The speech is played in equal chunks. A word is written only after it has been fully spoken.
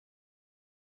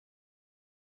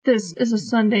This is a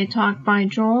Sunday talk by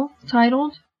Joel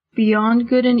titled Beyond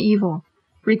Good and Evil,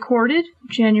 recorded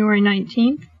January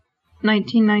 19th,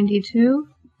 1992,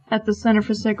 at the Center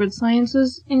for Sacred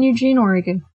Sciences in Eugene,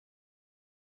 Oregon.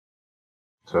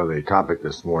 So the topic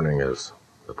this morning is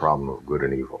the problem of good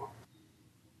and evil.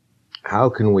 How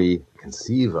can we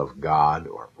conceive of God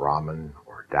or Brahman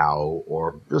or Tao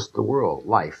or just the world,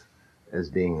 life,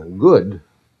 as being good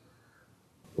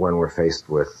when we're faced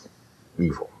with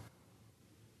evil?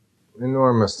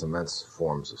 Enormous, immense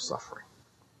forms of suffering.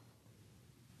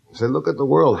 You say, look at the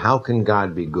world. How can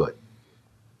God be good?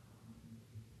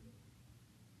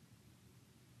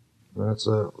 That's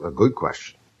a good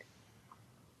question.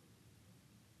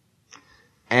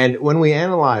 And when we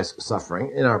analyze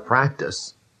suffering in our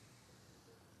practice,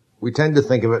 we tend to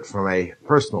think of it from a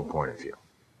personal point of view.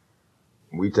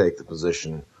 We take the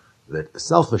position that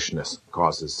selfishness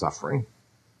causes suffering,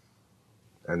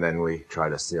 and then we try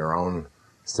to see our own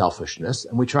selfishness,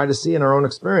 and we try to see in our own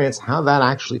experience how that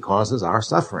actually causes our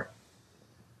suffering.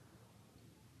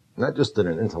 Not just in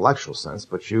an intellectual sense,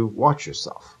 but you watch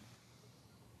yourself.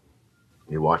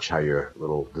 You watch how your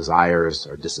little desires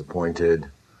are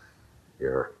disappointed,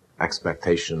 your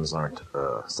expectations aren't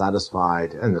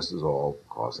satisfied, and this is all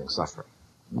causing suffering.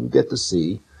 You get to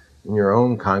see in your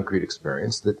own concrete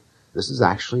experience that this is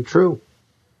actually true.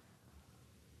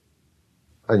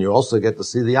 And you also get to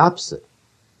see the opposite.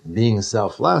 Being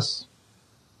selfless,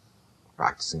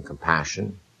 practicing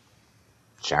compassion,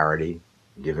 charity,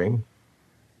 giving,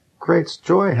 creates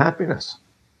joy, happiness.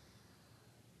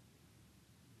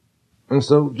 And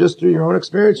so just through your own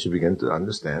experience, you begin to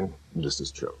understand this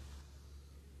is true.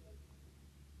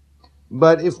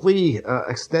 But if we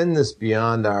extend this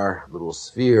beyond our little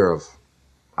sphere of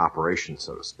operation,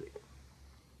 so to speak,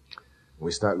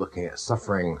 we start looking at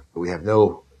suffering we have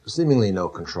seemingly no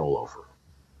control over.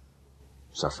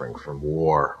 Suffering from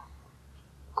war,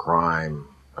 crime,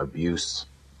 abuse.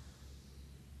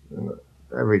 And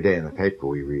every day in the paper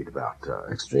we read about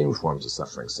extreme forms of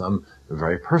suffering. Some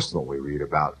very personal. We read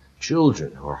about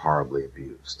children who are horribly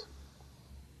abused.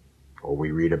 Or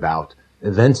we read about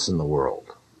events in the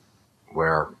world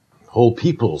where whole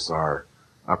peoples are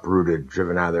uprooted,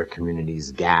 driven out of their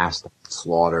communities, gassed,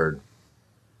 slaughtered.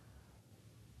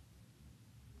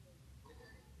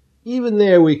 Even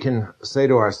there we can say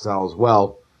to ourselves,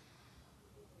 well,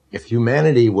 if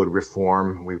humanity would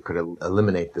reform, we could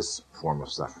eliminate this form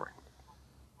of suffering.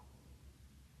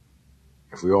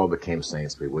 If we all became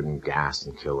saints, we wouldn't gas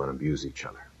and kill and abuse each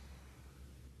other.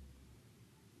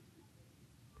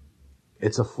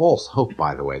 It's a false hope,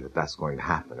 by the way, that that's going to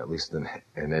happen, at least in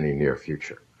any near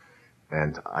future.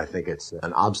 And I think it's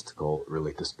an obstacle,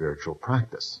 really, to spiritual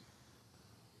practice.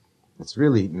 It's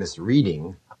really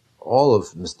misreading all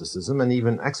of mysticism and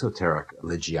even exoteric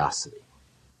religiosity.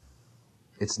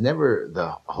 It's never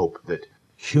the hope that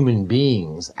human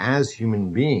beings, as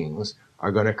human beings,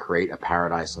 are going to create a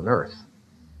paradise on earth.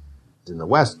 In the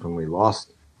West, when we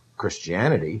lost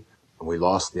Christianity, and we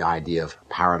lost the idea of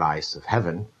paradise, of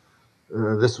heaven,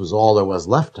 this was all there was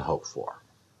left to hope for.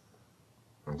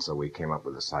 And so we came up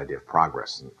with this idea of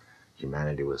progress, and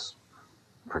humanity was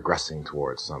progressing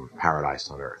towards some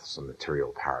paradise on earth, some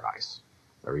material paradise.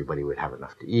 Everybody would have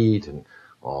enough to eat and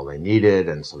all they needed,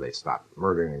 and so they'd stop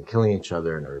murdering and killing each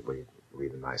other, and everybody would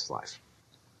lead a nice life.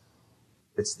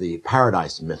 It's the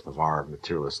paradise myth of our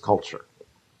materialist culture.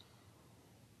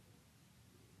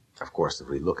 Of course, if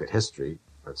we look at history,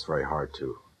 it's very hard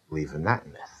to believe in that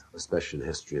myth, especially the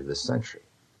history of this century,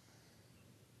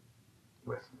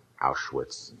 with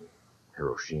Auschwitz and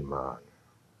Hiroshima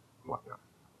and whatnot.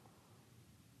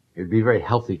 It'd be very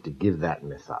healthy to give that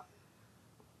myth up.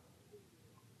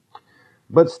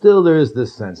 But still there is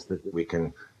this sense that we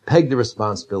can peg the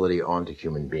responsibility onto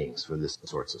human beings for this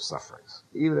sorts of sufferings,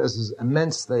 even as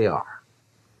immense they are.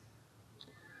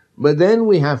 But then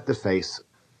we have to face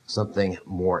something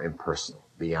more impersonal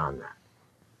beyond that.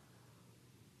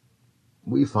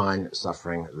 We find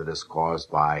suffering that is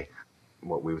caused by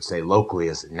what we would say locally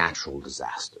as natural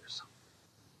disasters.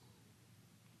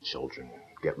 Children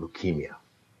get leukemia.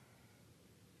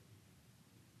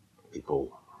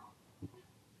 People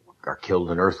are killed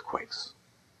in earthquakes,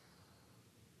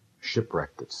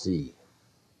 shipwrecked at sea.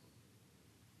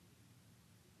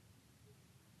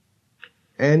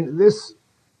 And this,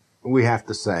 we have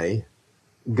to say,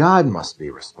 God must be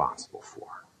responsible for,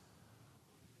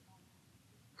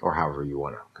 or however you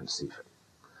want to conceive it.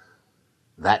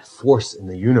 That force in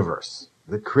the universe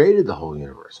that created the whole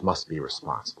universe must be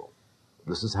responsible.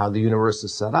 This is how the universe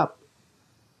is set up.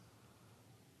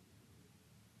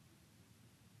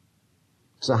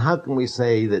 So how can we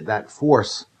say that that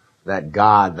force that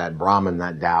God, that Brahman,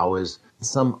 that Tao is, in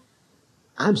some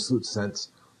absolute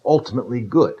sense, ultimately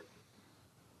good.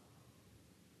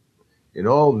 In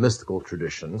all mystical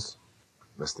traditions,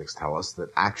 mystics tell us that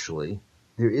actually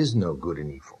there is no good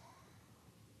and evil,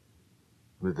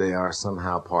 that they are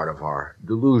somehow part of our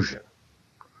delusion.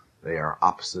 They are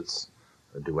opposites,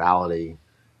 a duality,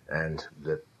 and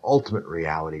that ultimate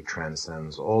reality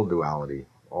transcends all duality,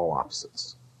 all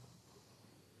opposites.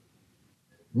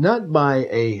 Not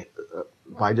by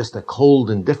just a cold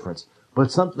indifference,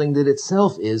 but something that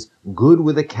itself is good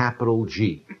with a capital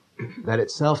G, that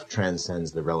itself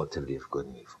transcends the relativity of good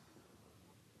and evil.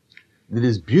 That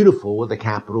is beautiful with a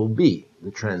capital B,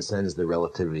 that transcends the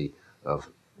relativity of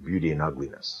beauty and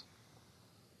ugliness.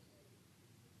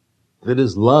 That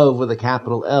is love with a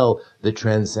capital L, that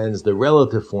transcends the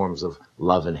relative forms of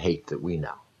love and hate that we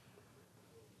know.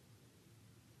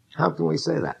 How can we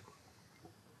say that?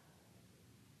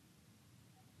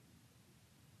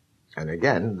 And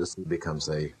again, this becomes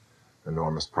an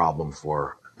enormous problem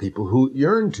for people who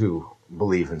yearn to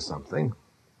believe in something,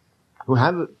 who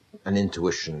have an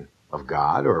intuition of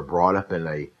God or are brought up in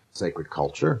a sacred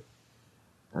culture,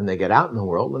 and they get out in the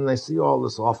world and they see all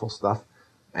this awful stuff,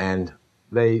 and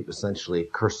they essentially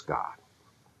curse God.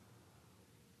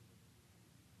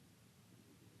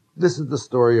 This is the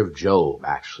story of Job,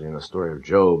 actually, and the story of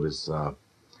Job is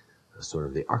sort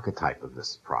of the archetype of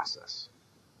this process.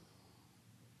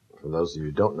 For those of you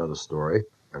who don't know the story,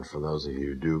 and for those of you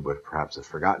who do but perhaps have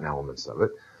forgotten elements of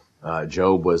it,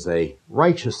 Job was a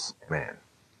righteous man.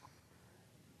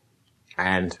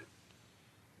 And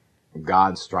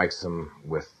God strikes him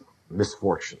with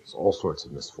misfortunes, all sorts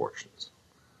of misfortunes,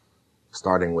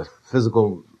 starting with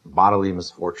physical, bodily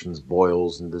misfortunes,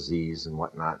 boils and disease and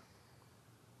whatnot,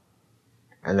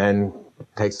 and then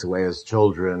takes away his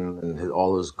children and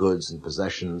all his goods and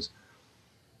possessions.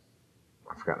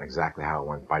 I've forgotten exactly how it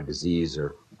went, by disease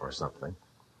or something,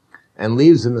 and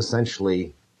leaves him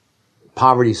essentially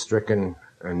poverty-stricken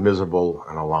and miserable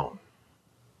and alone.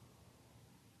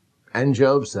 And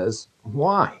Job says,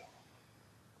 why?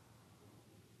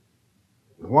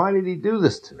 Why did he do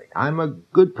this to me? I'm a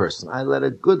good person. I led a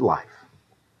good life.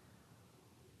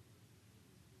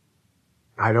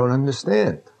 I don't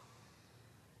understand.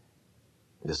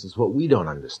 This is what we don't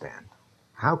understand.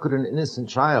 How could an innocent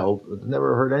child who's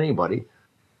never hurt anybody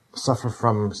suffer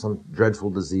from some dreadful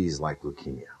disease like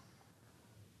leukemia?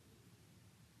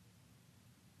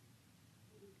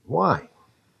 Why?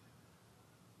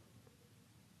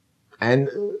 And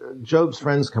Job's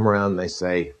friends come around and they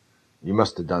say, you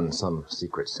must have done some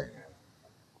secret sin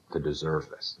to deserve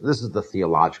this. This is the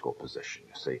theological position,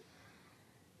 you see.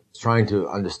 It's trying to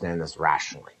understand this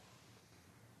rationally.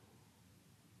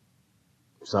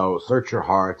 So search your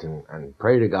heart and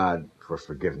pray to God for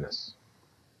forgiveness.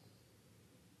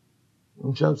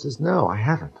 And Job says, no, I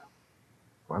haven't.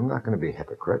 I'm not going to be a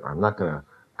hypocrite. I'm not going to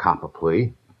cop a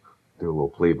plea, do a little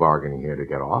plea bargaining here to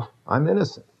get off. I'm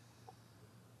innocent.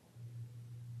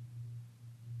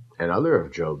 And other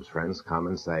of Job's friends come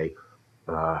and say,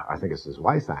 I think it's his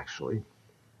wife actually,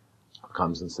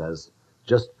 comes and says,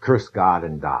 just curse God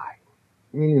and die.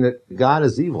 Meaning that God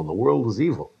is evil, the world is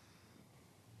evil.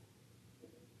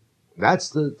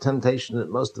 That's the temptation that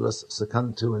most of us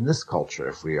succumb to in this culture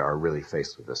if we are really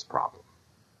faced with this problem.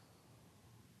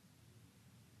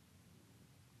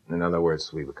 In other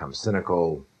words, we become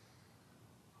cynical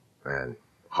and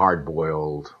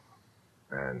hard-boiled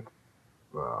and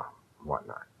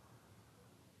whatnot.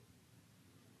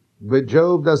 But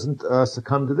Job doesn't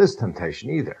succumb to this temptation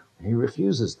either. He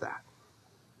refuses that.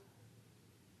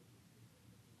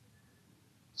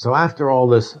 So after all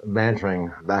this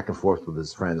bantering back and forth with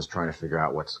his friends trying to figure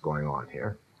out what's going on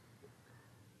here,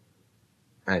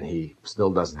 and he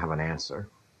still doesn't have an answer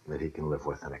that he can live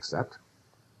with and accept,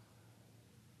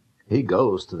 he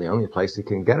goes to the only place he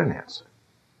can get an answer.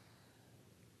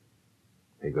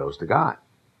 He goes to God.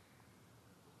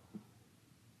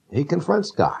 He confronts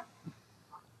God.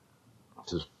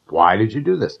 Says, why did you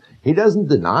do this? He doesn't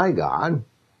deny God.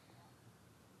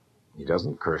 He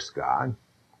doesn't curse God.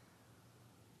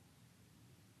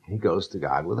 He goes to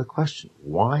God with a question.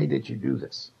 Why did you do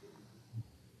this?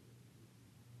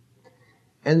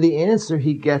 And the answer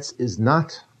he gets is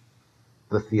not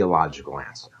the theological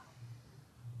answer.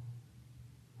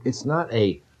 It's not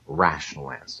a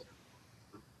rational answer.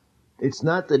 It's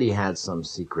not that he had some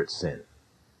secret sin,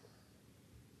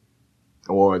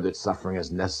 or that suffering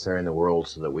is necessary in the world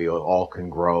so that we all can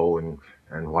grow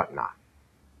and whatnot.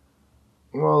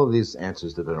 All of these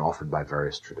answers have been offered by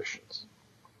various traditions.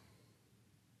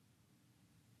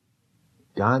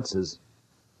 God says,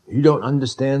 you don't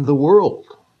understand the world.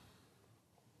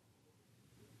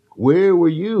 Where were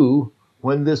you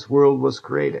when this world was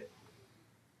created?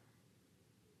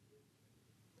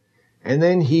 And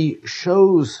then he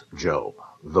shows Job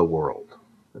the world.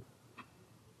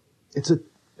 It's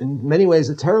in many ways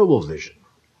a terrible vision.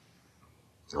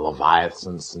 The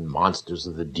leviathans and monsters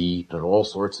of the deep and all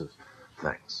sorts of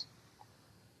things.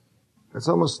 It's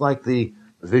almost like the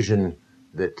vision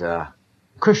that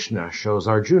Krishna shows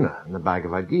Arjuna in the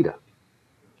Bhagavad Gita.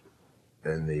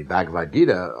 In the Bhagavad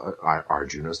Gita,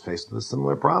 Arjuna is faced with a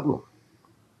similar problem.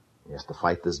 He has to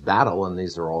fight this battle, and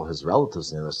these are all his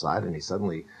relatives on the other side, and he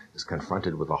suddenly is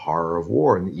confronted with the horror of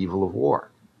war and the evil of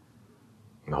war.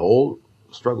 And the whole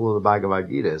struggle of the Bhagavad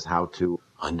Gita is how to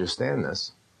understand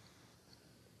this.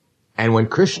 And when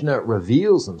Krishna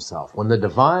reveals himself, when the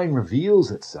divine reveals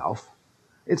itself,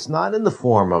 it's not in the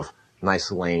form of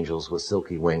nice little angels with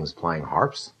silky wings playing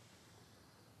harps.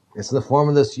 It's in the form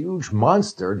of this huge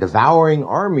monster devouring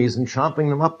armies and chomping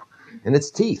them up in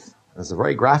its teeth. It's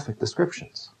very graphic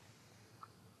descriptions.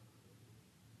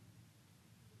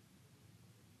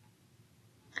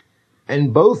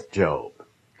 And both Job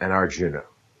and Arjuna,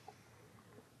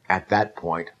 at that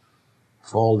point,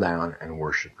 fall down and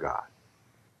worship God.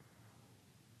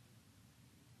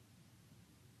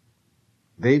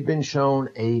 They've been shown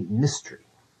a mystery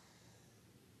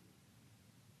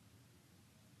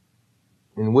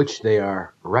in which they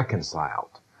are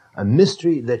reconciled, a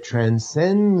mystery that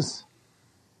transcends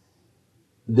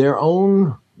their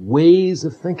own ways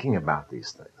of thinking about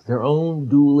these things, their own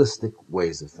dualistic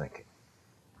ways of thinking,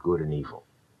 good and evil.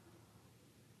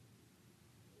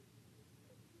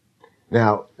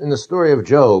 Now, in the story of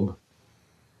Job,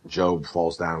 Job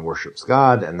falls down and worships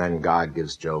God, and then God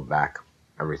gives Job back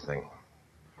everything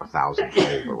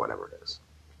 1,000-fold or whatever it is.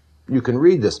 You can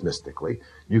read this mystically.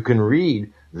 You can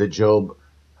read that Job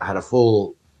had a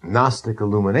full Gnostic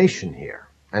illumination here.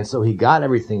 And so he got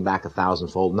everything back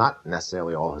 1,000-fold, not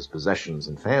necessarily all his possessions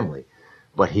and family,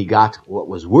 but he got what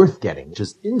was worth getting, which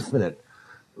is infinitely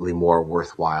more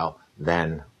worthwhile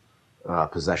than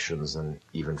possessions and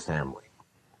even family.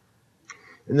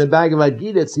 In the Bhagavad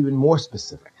Gita, it's even more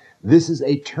specific. This is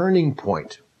a turning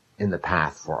point in the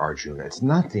path for Arjuna. It's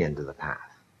not the end of the path.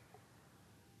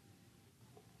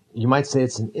 You might say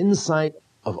it's an insight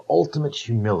of ultimate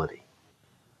humility.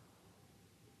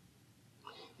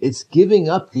 It's giving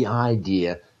up the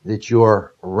idea that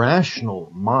your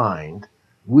rational mind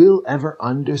will ever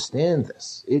understand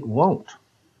this. It won't.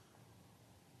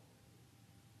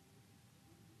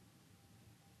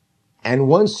 And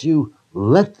once you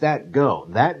let that go,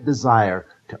 that desire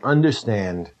to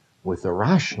understand with the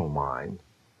rational mind,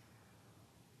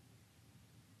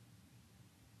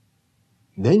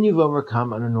 then you've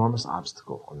overcome an enormous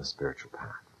obstacle on the spiritual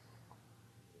path.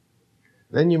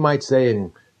 Then you might say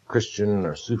in Christian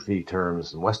or Sufi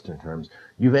terms and Western terms,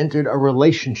 you've entered a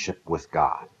relationship with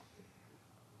God.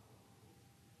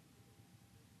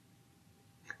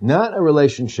 Not a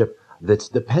relationship that's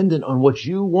dependent on what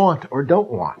you want or don't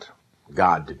want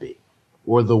God to be,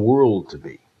 or the world to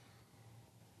be.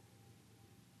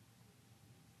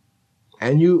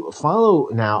 And you follow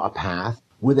now a path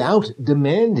without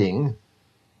demanding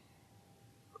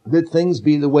that things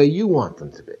be the way you want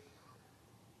them to be.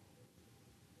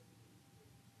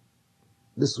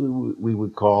 This we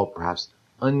would call perhaps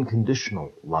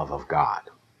unconditional love of God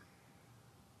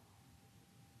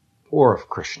or of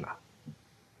Krishna.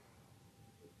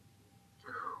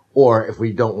 Or if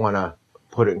we don't want to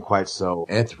put it in quite so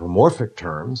anthropomorphic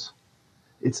terms,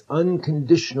 it's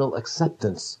unconditional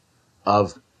acceptance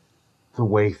of the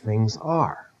way things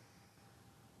are.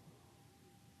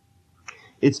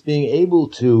 It's being able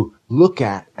to look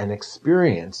at and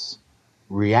experience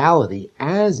reality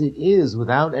as it is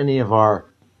without any of our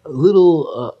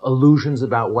little illusions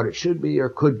about what it should be or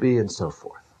could be and so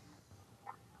forth.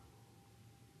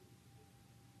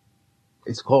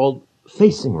 It's called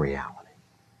facing reality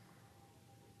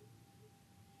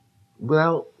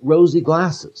without rosy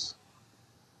glasses.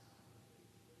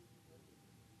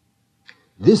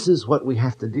 This is what we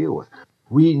have to deal with.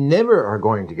 We never are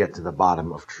going to get to the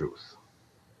bottom of truth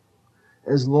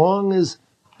as long as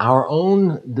our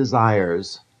own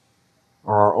desires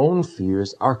or our own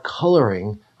fears are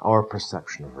coloring our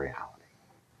perception of reality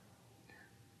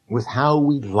with how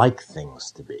we'd like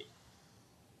things to be.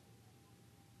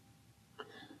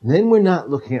 Then we're not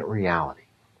looking at reality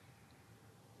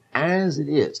as it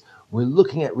is. We're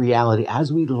looking at reality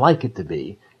as we'd like it to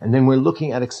be, and then we're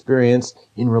looking at experience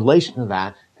in relation to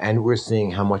that, and we're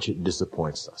seeing how much it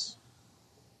disappoints us.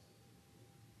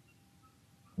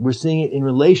 We're seeing it in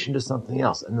relation to something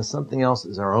else, and the something else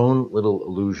is our own little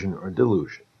illusion or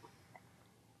delusion.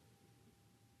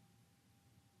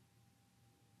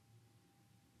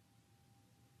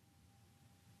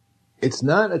 It's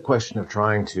not a question of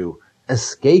trying to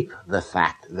escape the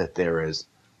fact that there is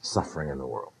suffering in the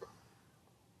world,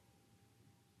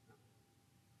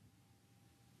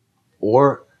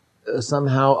 or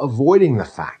somehow avoiding the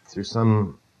fact through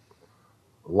some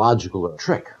logical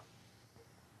trick,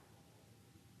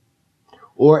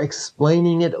 or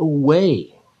explaining it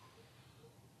away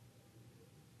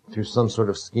through some sort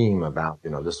of scheme about,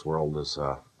 this world is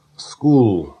a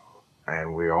school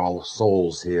and we're all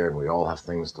souls here and we all have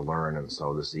things to learn, and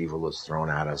so this evil is thrown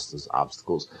at us as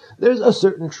obstacles. There's a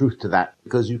certain truth to that,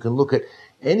 because you can look at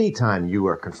any time you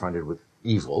are confronted with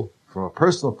evil from a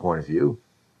personal point of view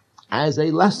as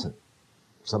a lesson,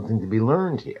 something to be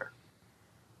learned here.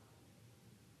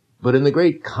 But in the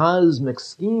great cosmic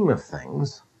scheme of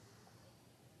things,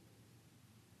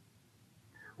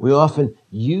 we often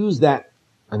use that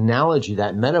analogy,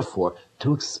 that metaphor,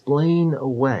 to explain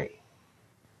away.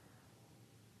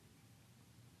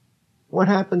 What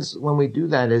happens when we do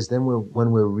that is then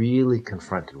when we're really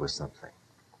confronted with something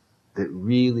that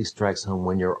really strikes home,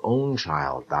 when your own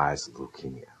child dies of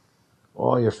leukemia,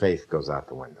 all your faith goes out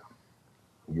the window.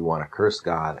 You want to curse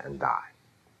God and die.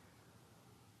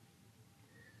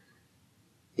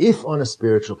 If on a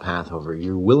spiritual path, however,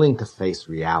 you're willing to face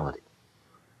reality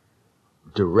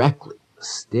directly,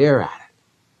 stare at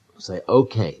it, say,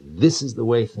 okay, this is the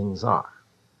way things are,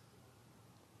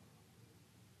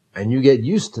 and you get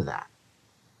used to that,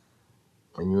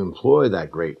 and you employ that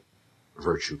great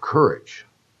virtue, courage,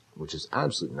 which is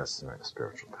absolutely necessary in a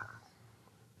spiritual path,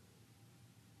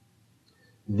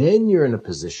 then you're in a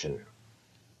position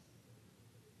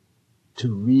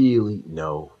to really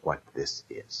know what this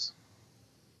is.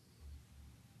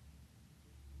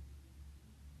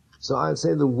 So I'd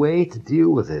say the way to deal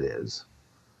with it is,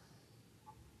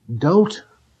 don't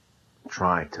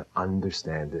try to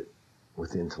understand it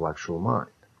with the intellectual mind.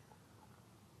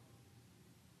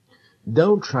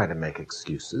 Don't try to make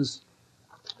excuses.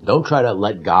 Don't try to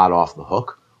let God off the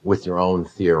hook with your own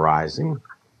theorizing.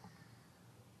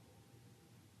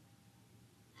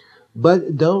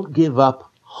 But don't give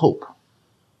up hope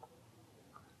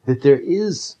that there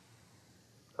is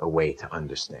a way to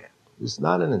understand. It's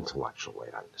not an intellectual way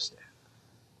to understand.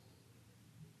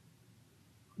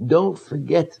 Don't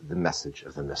forget the message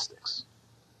of the mystics.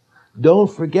 Don't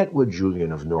forget what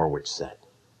Julian of Norwich said.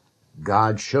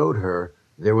 God showed her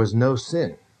there was no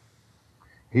sin.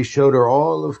 He showed her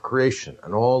all of creation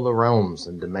and all the realms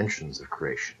and dimensions of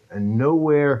creation, and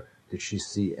nowhere did she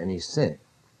see any sin.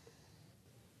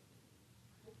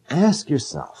 Ask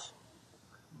yourself,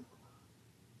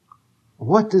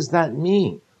 what does that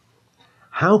mean?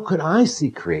 How could I see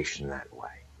creation that way?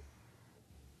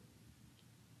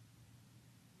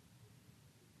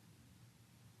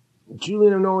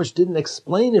 Julian of Norwich didn't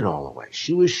explain it all away.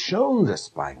 She was shown this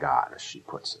by God, as she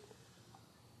puts it.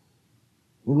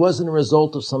 It wasn't a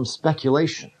result of some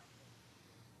speculation.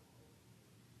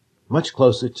 Much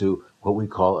closer to what we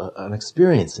call an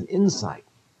experience, an insight.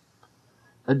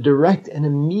 A direct and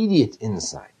immediate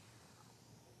insight.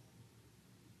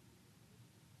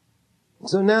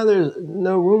 So now there's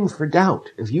no room for doubt.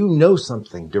 If you know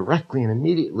something directly and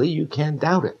immediately, you can't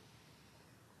doubt it.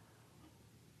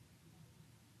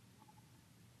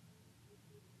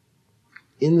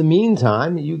 In the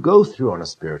meantime, you go through on a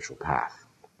spiritual path,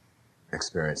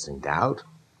 experiencing doubt,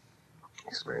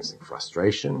 experiencing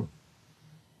frustration,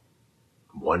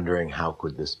 wondering how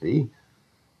could this be.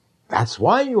 That's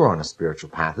why you're on a spiritual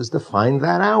path, is to find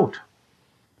that out.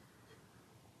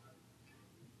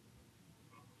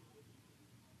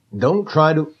 Don't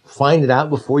try to find it out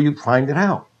before you find it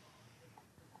out.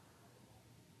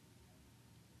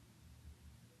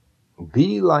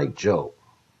 Be like Job,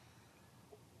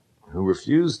 who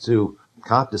refused to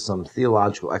cop to some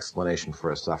theological explanation for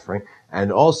his suffering,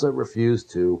 and also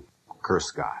refused to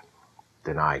curse God,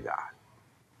 deny God,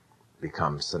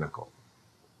 become cynical.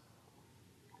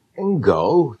 And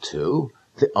go to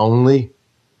the only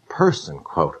person,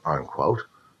 quote unquote,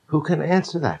 who can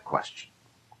answer that question.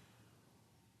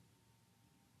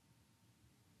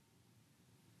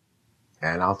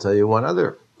 And I'll tell you one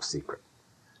other secret.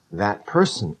 That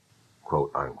person,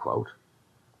 quote unquote,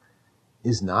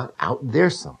 is not out there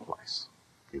someplace,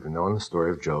 even though in the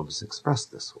story of Job is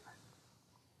expressed this way.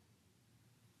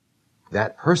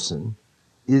 That person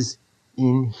is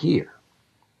in here.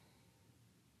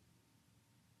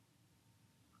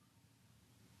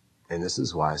 And this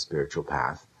is why a spiritual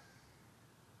path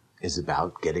is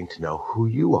about getting to know who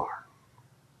you are.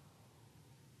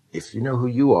 If you know who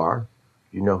you are,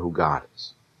 you know who God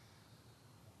is,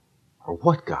 or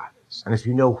what God is. And if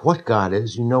you know what God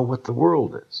is, you know what the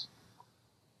world is.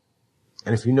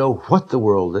 And if you know what the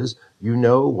world is, you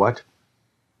know what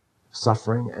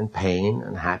suffering and pain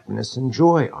and happiness and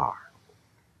joy are.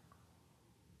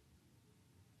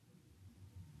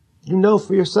 You know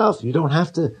for yourself. You don't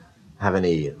have to have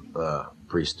any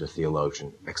priest or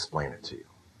theologian explain it to you.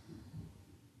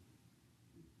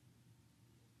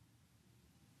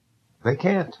 They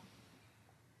can't.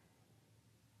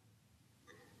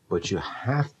 But you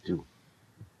have to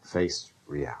face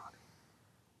reality.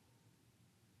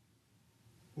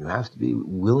 You have to be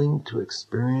willing to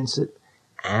experience it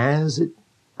as it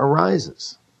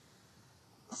arises,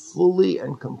 fully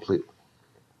and completely.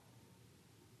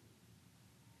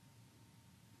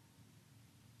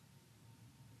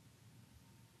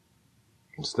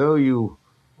 As though you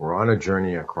were on a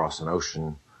journey across an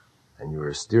ocean and you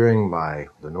were steering by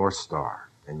the North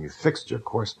Star and you fixed your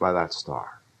course by that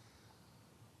star.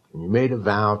 And you made a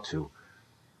vow to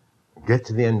get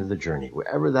to the end of the journey,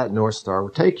 wherever that North Star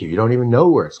would take you. You don't even know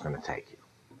where it's going to take you.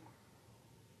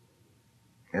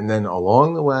 And then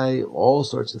along the way, all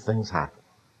sorts of things happen.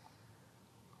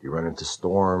 You run into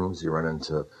storms, you run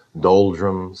into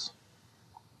doldrums,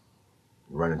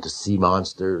 you run into sea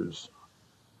monsters,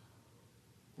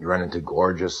 you run into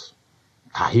gorgeous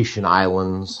Tahitian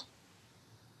islands.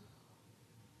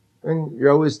 And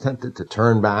you're always tempted to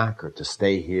turn back or to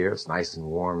stay here. It's nice and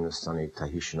warm, this sunny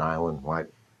Tahitian island. Why?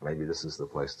 Maybe this is the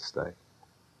place to stay.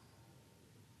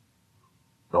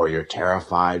 Or you're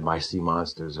terrified by sea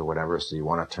monsters or whatever, so you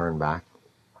want to turn back.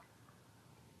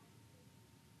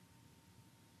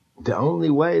 The only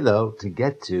way, though, to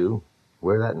get to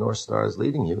where that North Star is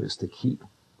leading you is to keep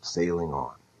sailing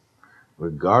on,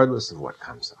 regardless of what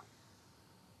comes up.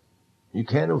 You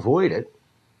can't avoid it.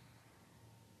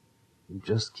 You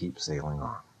just keep sailing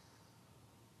on.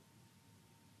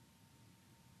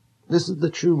 This is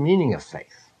the true meaning of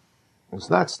faith. It's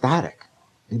not static.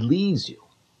 It leads you.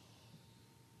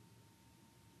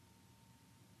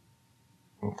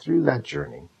 And through that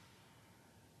journey,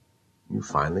 you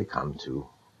finally come to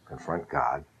confront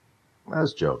God,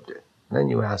 as Job did. Then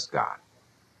you ask God.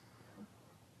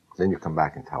 Then you come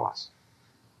back and tell us.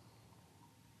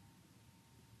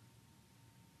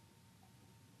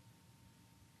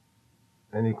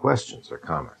 Any questions or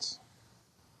comments?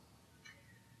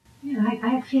 Yeah,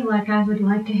 I feel like I would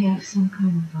like to have some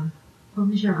kind of a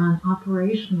closure on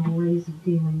operational ways of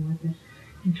dealing with it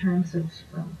in terms of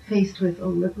faced with,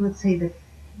 let's say that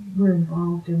we're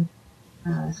involved in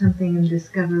something and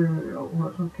discover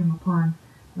or come upon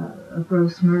a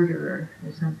gross murder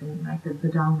or something like the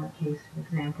Dahmer case, for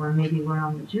example, or maybe we're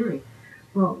on the jury.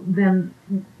 Well, then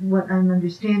what I'm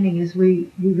understanding is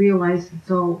we realize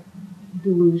it's all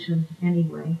delusion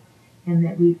anyway, and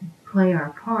that we play our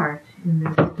part in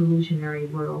this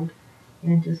delusionary world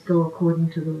and just go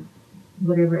according to the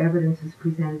whatever evidence is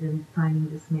presented in finding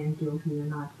this man guilty or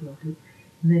not guilty.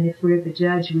 And then if we're the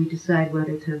judge, we decide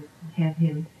whether to have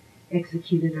him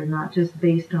executed or not, just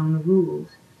based on the rules.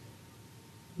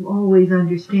 Always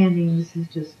understanding this is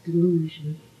just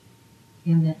delusion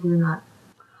and that we're not.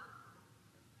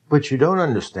 But you don't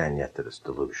understand yet that it's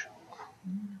delusion.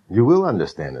 You will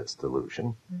understand it's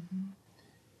delusion.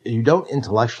 Mm-hmm. You don't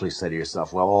intellectually say to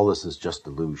yourself, well, all this is just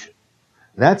delusion.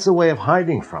 That's a way of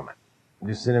hiding from it.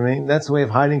 You see what I mean? That's a way of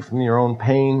hiding from your own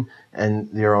pain and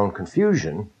your own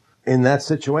confusion in that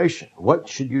situation. What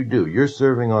should you do? You're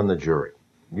serving on the jury.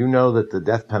 You know that the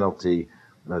death penalty,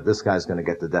 this guy's going to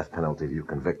get the death penalty if you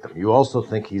convict him. You also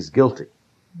think he's guilty.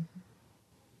 Mm-hmm.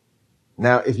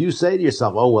 Now, if you say to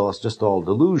yourself, oh, well, it's just all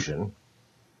delusion,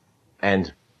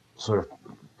 and sort of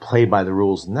play by the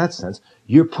rules in that sense,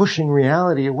 you're pushing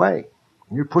reality away.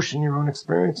 You're pushing your own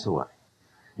experience away.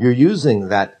 You're using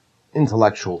that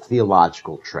intellectual,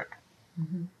 theological trick.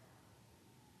 Mm-hmm.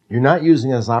 You're not using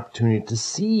it as an opportunity to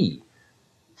see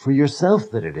for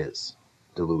yourself that it is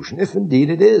delusion, if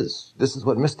indeed it is. This is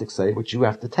what mystics say, but you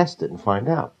have to test it and find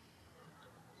out.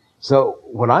 So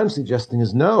what I'm suggesting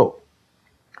is no.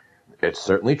 It's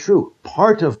certainly true.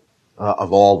 Part of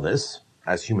all this,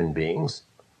 as human beings,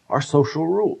 are social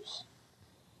rules.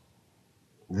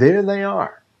 There they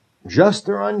are, just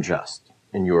or unjust,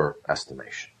 in your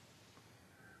estimation.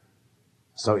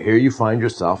 So here you find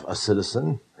yourself a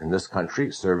citizen in this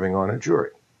country serving on a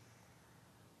jury.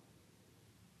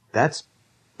 That's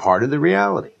part of the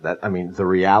reality. The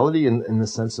reality in the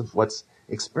sense of what's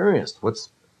experienced,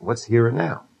 what's here and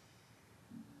now.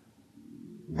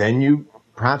 Then you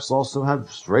perhaps also have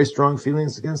very strong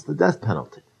feelings against the death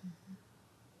penalty.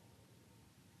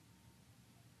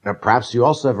 Now, perhaps you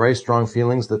also have very strong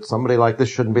feelings that somebody like this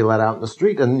shouldn't be let out in the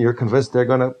street, and you're convinced they're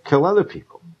going to kill other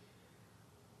people.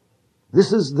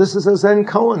 This is a Zen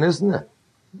koan, isn't it?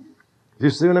 Do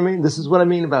you see what I mean? This is what I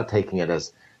mean about taking it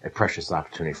as a precious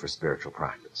opportunity for spiritual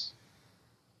practice.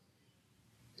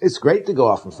 It's great to go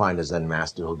off and find a Zen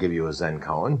master who'll give you a Zen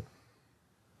koan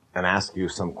and ask you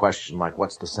some question like,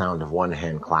 what's the sound of one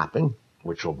hand clapping,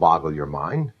 which will boggle your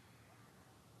mind,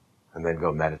 and then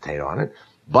go meditate on it.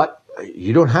 But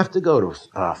you don't have to go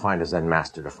to find a Zen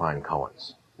master to find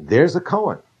koans. There's a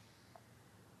koan.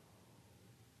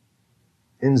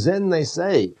 In Zen, they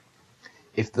say,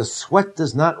 if the sweat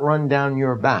does not run down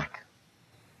your back,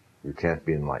 you can't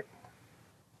be enlightened.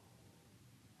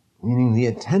 Meaning the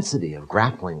intensity of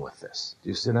grappling with this. Do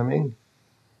you see what I mean?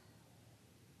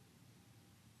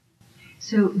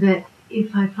 So that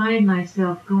if I find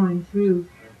myself going through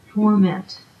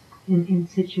torment in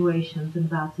situations and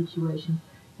about situations,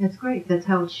 that's great. That's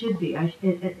how it should be.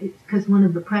 Because one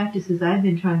of the practices I've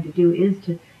been trying to do is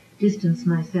to distance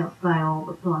myself by all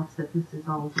the thoughts that this is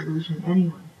all delusion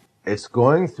anyway. It's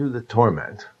going through the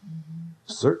torment,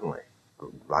 certainly.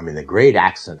 I mean, the great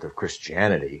accent of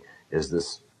Christianity is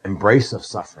this embrace of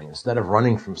suffering. Instead of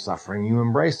running from suffering, you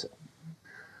embrace it.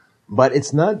 But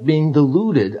it's not being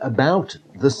deluded about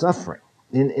the suffering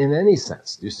in any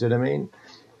sense. Do you see what I mean?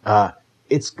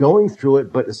 It's going through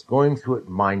it, but it's going through it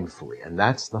mindfully, and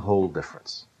that's the whole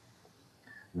difference.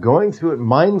 Going through it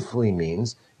mindfully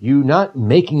means you not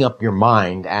making up your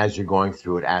mind as you're going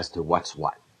through it as to what's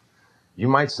what. You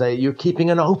might say you're keeping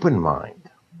an open mind.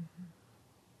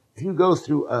 If you go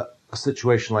through a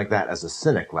situation like that as a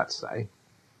cynic, let's say,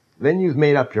 then you've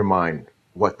made up your mind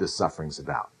what this suffering's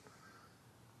about.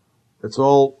 It's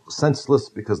all senseless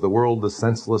because the world is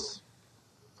senseless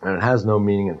and it has no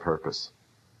meaning and purpose.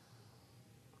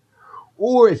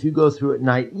 Or if you go through it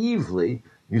naively,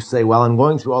 you say, well, I'm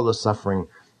going through all this suffering,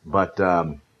 but,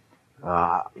 I'm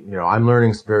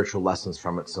learning spiritual lessons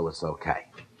from it, so it's okay.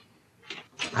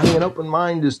 Having an open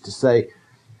mind is to say,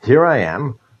 here I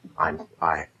am, I'm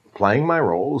playing my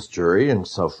role as jury and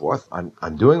so forth.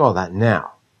 I'm doing all that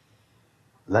now.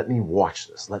 Let me watch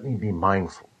this. Let me be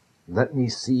mindful. Let me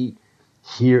see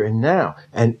here and now.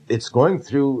 And it's going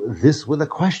through this with a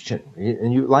question.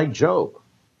 And you, like Job.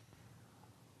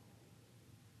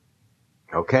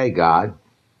 Okay, God,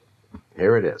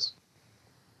 here it is.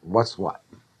 What's what?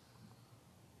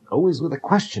 Always with a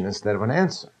question instead of an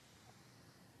answer.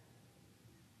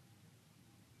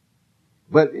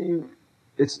 But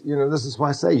this is why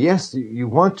I say, yes, you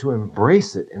want to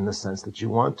embrace it in the sense that you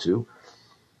want to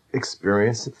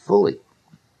experience it fully.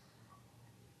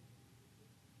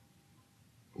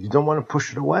 You don't want to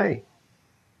push it away.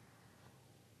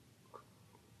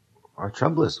 Our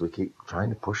trouble is we keep trying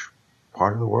to push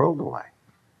part of the world away.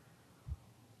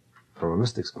 From a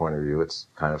mystic's point of view, it's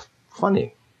kind of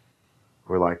funny.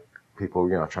 We're like people,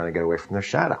 trying to get away from their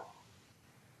shadow.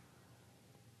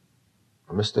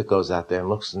 A mystic goes out there and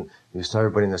looks, and you saw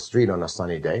everybody in the street on a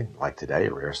sunny day, like today,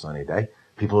 a rare sunny day.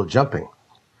 People are jumping.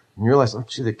 And you realize,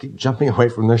 they keep jumping away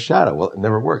from their shadow. Well, it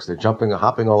never works. They're jumping and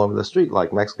hopping all over the street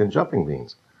like Mexican jumping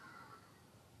beans.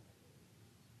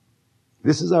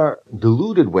 This is our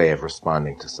deluded way of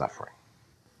responding to suffering.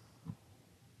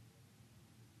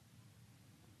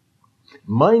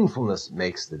 Mindfulness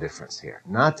makes the difference here,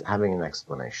 not having an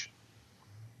explanation.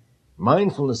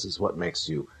 Mindfulness is what makes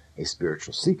you a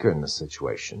spiritual seeker in this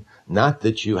situation, not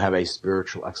that you have a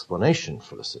spiritual explanation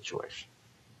for the situation.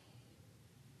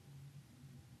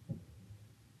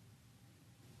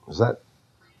 Is that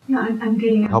I'm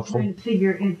getting helpful? I'm trying to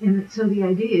figure, and so the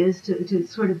idea is to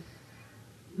sort of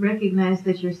recognize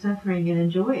that you're suffering and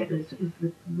enjoy it is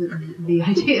the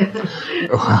idea.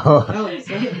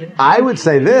 I would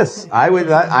say this. I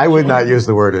would not use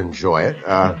the word enjoy it,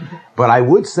 but I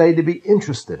would say to be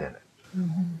interested in it,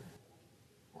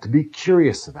 to be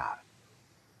curious about it.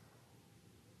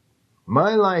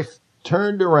 My life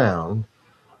turned around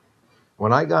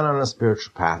when I got on a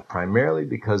spiritual path, primarily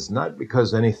not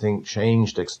because anything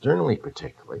changed externally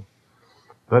particularly,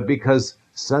 but because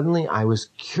suddenly I was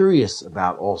curious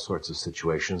about all sorts of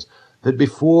situations that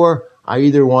before I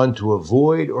either wanted to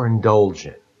avoid or indulge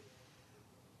in.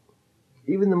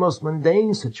 Even the most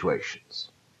mundane situations,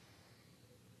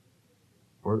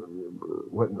 or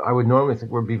what I would normally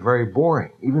think would be very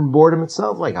boring. Even boredom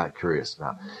itself I got curious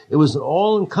about. It was an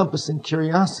all-encompassing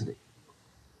curiosity.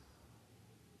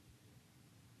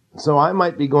 So I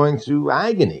might be going through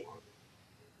agony.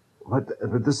 But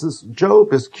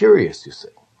Job is curious, you see.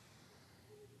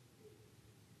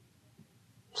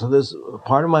 So there's a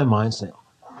part of my mind saying,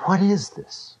 what is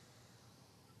this?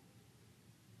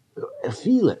 I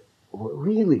feel it.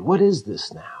 Really, what is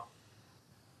this now?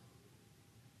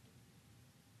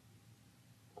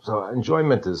 So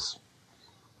enjoyment is...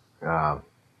 Too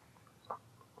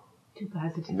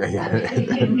positive.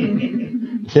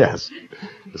 Yes.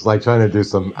 It's like trying to do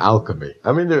some alchemy.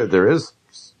 I mean, there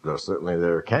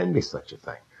can be such a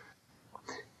thing.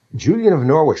 Julian of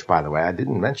Norwich, by the way, I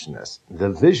didn't mention this. The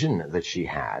vision that she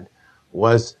had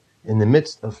was in the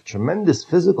midst of tremendous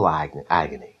physical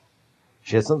agony.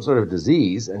 She had some sort of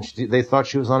disease, and they thought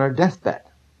she was on her deathbed.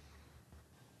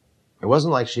 It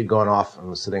wasn't like she'd gone off and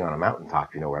was sitting on a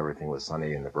mountaintop, where everything was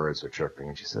sunny and the birds were chirping,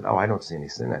 and she said, "Oh, I don't see any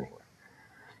sin anywhere."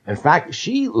 In fact,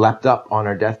 she leapt up on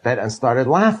her deathbed and started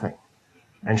laughing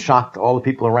and shocked all the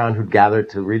people around who'd gathered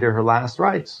to read her last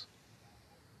rites.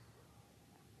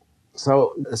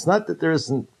 So it's not that there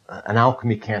isn't an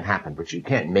alchemy can't happen, but you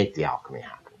can't make the alchemy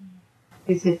happen.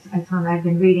 I've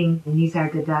been reading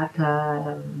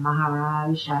Nisargadatta,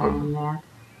 Maharaj, and that,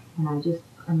 and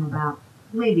I'm about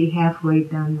maybe halfway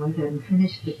done with it and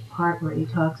finished the part where he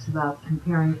talks about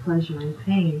comparing pleasure and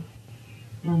pain.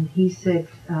 And he said,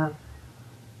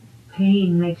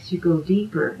 pain makes you go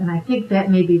deeper. And I think that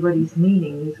may be what he's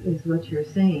meaning, is what you're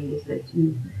saying, is that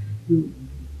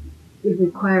it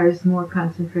requires more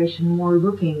concentration, more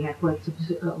looking at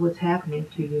what's happening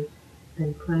to you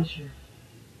than pleasure.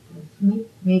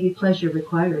 Maybe pleasure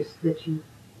requires that you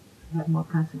have more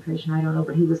concentration. I don't know,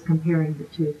 but he was comparing the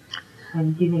two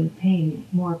and giving pain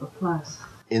more of a plus.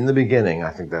 In the beginning,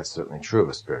 I think that's certainly true of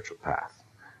a spiritual path,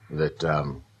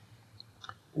 that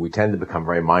we tend to become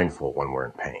very mindful when we're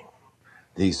in pain.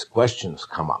 These questions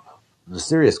come up, the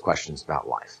serious questions about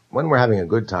life. When we're having a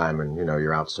good time and,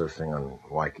 you're out surfing on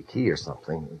Waikiki or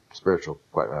something, spiritual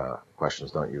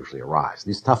questions don't usually arise.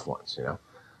 These tough ones,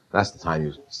 that's the time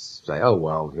you say, oh,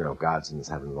 well, God's in his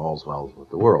heaven and all's well with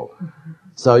the world. Mm-hmm.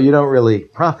 So you don't really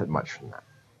profit much from that.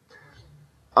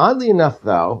 Oddly enough,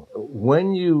 though,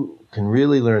 when you can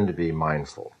really learn to be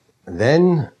mindful,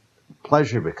 then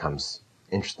pleasure becomes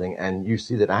interesting, and you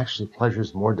see that actually pleasure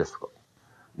is more difficult,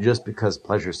 just because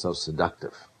pleasure is so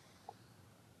seductive.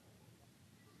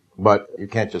 But you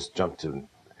can't just jump to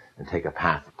and take a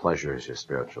path of pleasure as your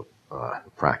spiritual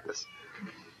practice.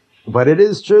 But it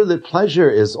is true that pleasure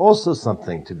is also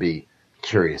something to be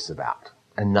curious about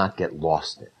and not get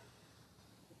lost in.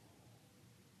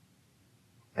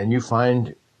 And you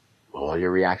find all your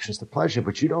reactions to pleasure,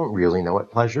 but you don't really know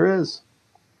what pleasure is,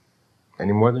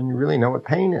 any more than you really know what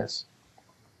pain is.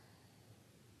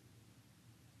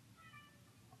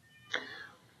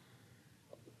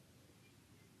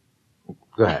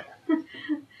 Go ahead.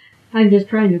 I'm just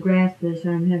trying to grasp this,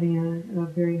 and I'm having a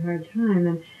very hard time.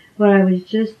 And what I was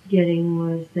just getting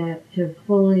was that to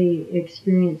fully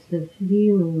experience the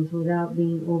feelings without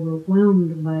being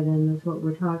overwhelmed by them is what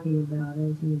we're talking about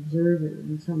as an observer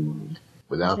in some way.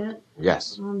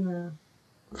 Yes.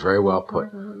 Very well put.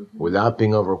 Without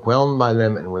being overwhelmed by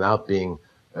them and without being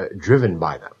driven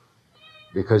by them.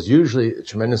 Because usually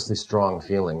tremendously strong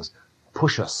feelings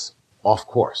push us off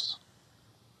course.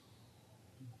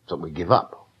 So we give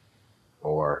up,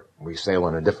 or we sail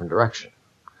in a different direction.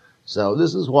 So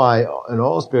this is why in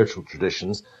all spiritual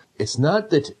traditions, it's not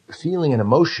that feeling and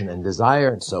emotion and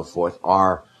desire and so forth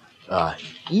are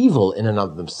evil in and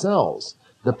of themselves.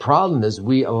 The problem is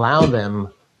we allow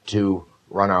them to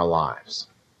run our lives.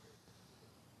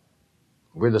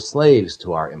 We're the slaves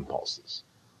to our impulses.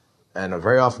 And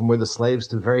very often we're the slaves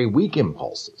to very weak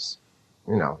impulses.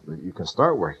 You can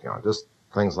start working on just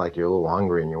things like you're a little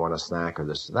hungry and you want a snack or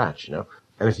this or that,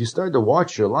 And if you start to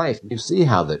watch your life, you see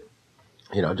how that,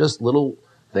 just little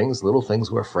things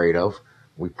we're afraid of,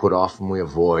 we put off and we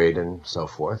avoid and so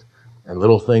forth. And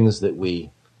little things that we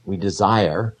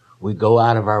desire, we go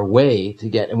out of our way to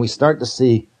get, and we start to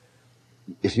see,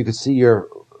 if you could see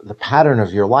the pattern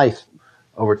of your life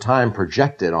over time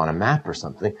projected on a map or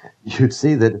something, you'd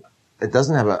see that it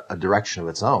doesn't have a direction of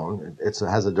its own. It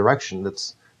has a direction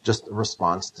that's just a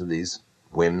response to these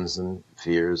whims and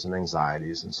fears and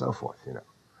anxieties and so forth,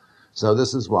 So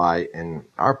this is why in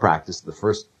our practice, the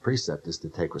first precept is to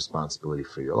take responsibility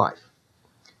for your life.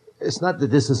 It's not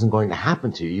that this isn't going to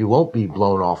happen to you. You won't be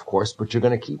blown off course, but you're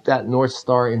going to keep that North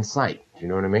Star in sight. Do you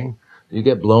know what I mean? You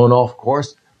get blown off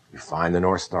course, you find the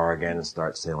North Star again and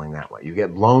start sailing that way. You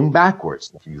get blown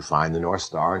backwards, you find the North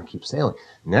Star and keep sailing.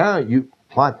 Now you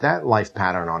plot that life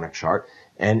pattern on a chart,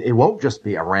 and it won't just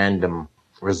be a random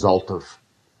result of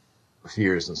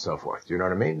fears and so forth. Do you know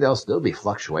what I mean? There'll still be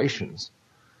fluctuations,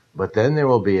 but then there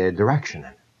will be a direction in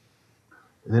it.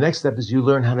 The next step is you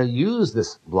learn how to use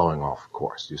this blowing off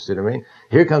course. You see what I mean?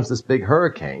 Here comes this big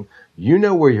hurricane. You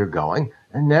know where you're going,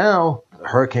 and now the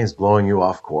hurricane's blowing you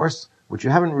off course, but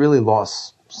you haven't really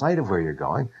lost sight of where you're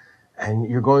going, and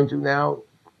you're going to now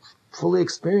fully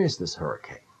experience this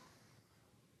hurricane.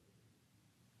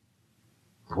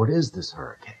 What is this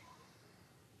hurricane?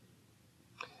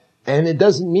 And it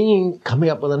doesn't mean coming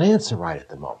up with an answer right at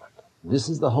the moment. This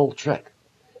is the whole trick.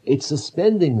 It's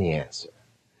suspending the answer.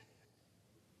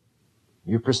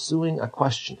 You're pursuing a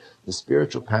question. The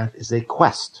spiritual path is a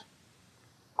quest.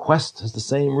 Quest has the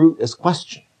same root as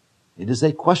question. It is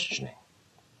a questioning.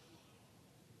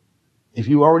 If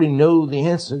you already know the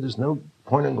answer, there's no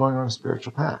point in going on a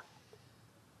spiritual path.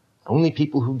 Only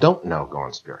people who don't know go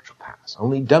on spiritual paths.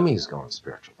 Only dummies go on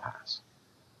spiritual paths.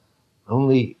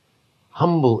 Only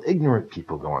humble, ignorant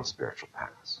people go on spiritual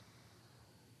paths.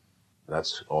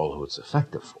 That's all who it's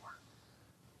effective for.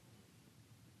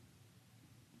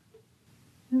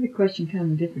 Another question, kind of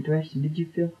in a different direction. Did you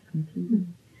feel complete?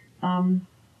 I'm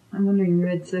wondering, you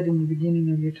had said in the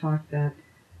beginning of your talk that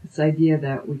this idea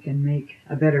that we can make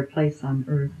a better place on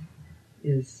earth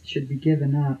should be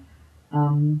given up.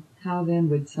 How then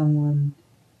would someone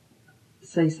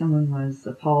was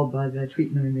appalled by the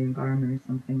treatment of the environment or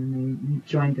something and they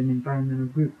joined an environmental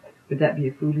group? Would that be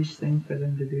a foolish thing for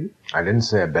them to do? I didn't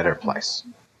say a better place.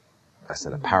 I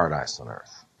said a paradise on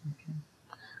earth. Okay.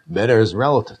 Better is a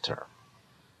relative term.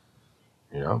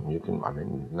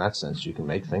 In that sense, you can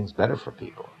make things better for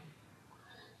people.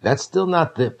 That's still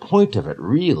not the point of it,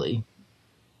 really.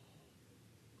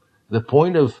 The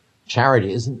point of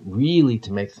charity isn't really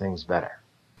to make things better.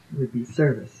 It would be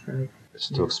service, right? It's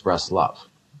to express love.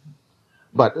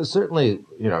 But it's certainly,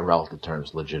 in relative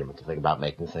terms, legitimate to think about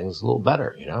making things a little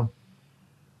better,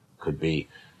 Could be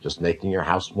just making your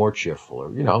house more cheerful or,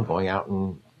 going out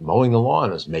and mowing the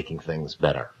lawn is making things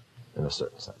better in a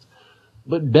certain sense.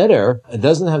 But better, it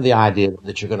doesn't have the idea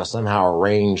that you're going to somehow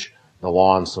arrange the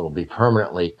lawn so it'll be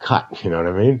permanently cut, you know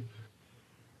what I mean?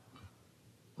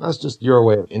 That's just your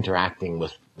way of interacting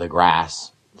with the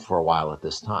grass for a while at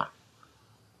this time.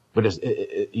 But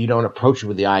you don't approach it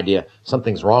with the idea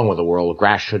something's wrong with the world,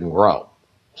 grass shouldn't grow.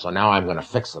 So now I'm going to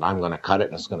fix it, I'm going to cut it,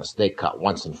 and it's going to stay cut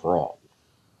once and for all.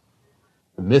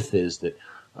 The myth is that,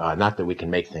 not that we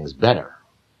can make things better,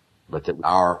 but that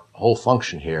our whole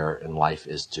function here in life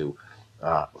is to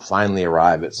finally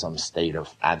arrive at some state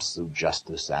of absolute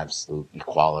justice, absolute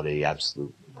equality,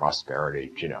 absolute prosperity,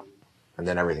 and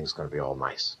then everything's going to be all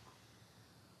nice.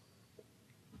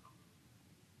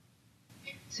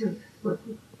 So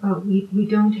we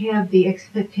don't have the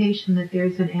expectation that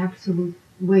there's an absolute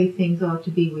way things ought to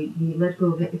be. We let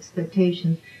go of the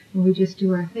expectations and we just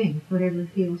do our thing. Whatever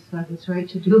feels like it's right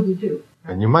to do, we do.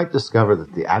 And you might discover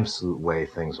that the absolute way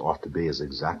things ought to be is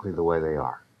exactly the way they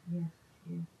are. Yes, I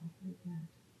think that.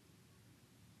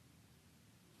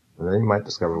 And then you might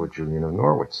discover what Julian of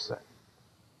Norwich said.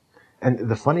 And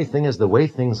the funny thing is, the way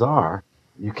things are,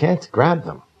 you can't grab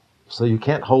them. So you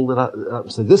can't hold it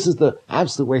up. So this is the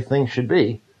absolute way things should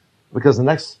be, because the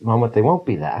next moment they won't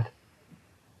be that.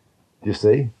 Do you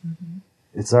see? Mm-hmm.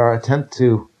 It's our attempt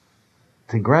to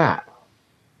grab.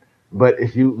 But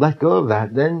if you let go of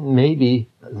that, then maybe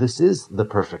this is the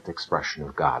perfect expression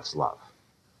of God's love.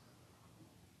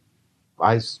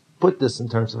 I put this in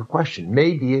terms of a question.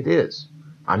 Maybe it is.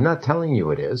 I'm not telling you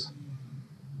it is.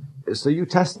 So you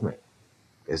test me.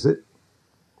 Is it?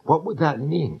 What would that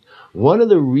mean? One of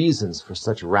the reasons for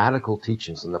such radical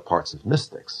teachings on the parts of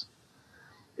mystics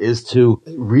is to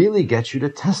really get you to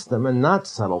test them and not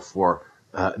settle for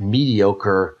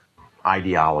mediocre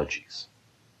ideologies.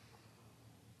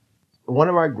 One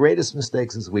of our greatest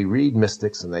mistakes is we read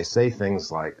mystics and they say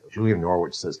things like, Julian of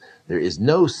Norwich says, there is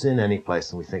no sin any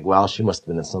place, and we think, well, she must have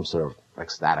been in some sort of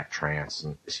ecstatic trance,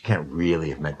 and she can't really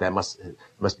have meant that.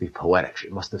 Must be poetic.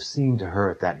 It must have seemed to her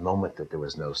at that moment that there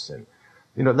was no sin.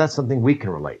 That's something we can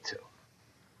relate to.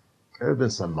 There have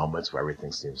been some moments where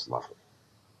everything seems lovely.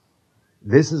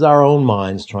 This is our own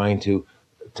minds trying to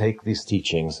take these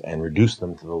teachings and reduce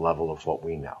them to the level of what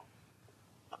we know.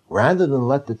 Rather than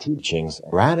let the teachings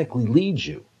radically lead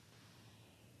you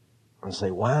and say,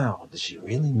 wow, does she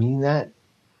really mean that?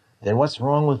 Then what's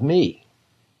wrong with me?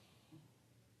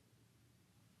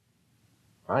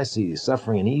 I see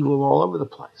suffering and evil all over the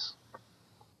place.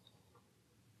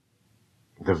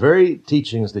 The very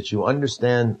teachings that you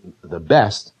understand the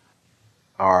best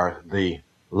are the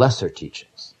lesser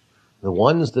teachings. The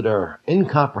ones that are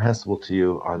incomprehensible to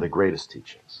you are the greatest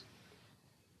teachings.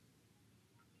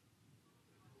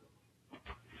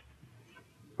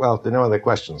 Well, if there are no other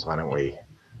questions, why don't we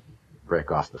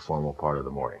break off the formal part of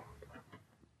the morning?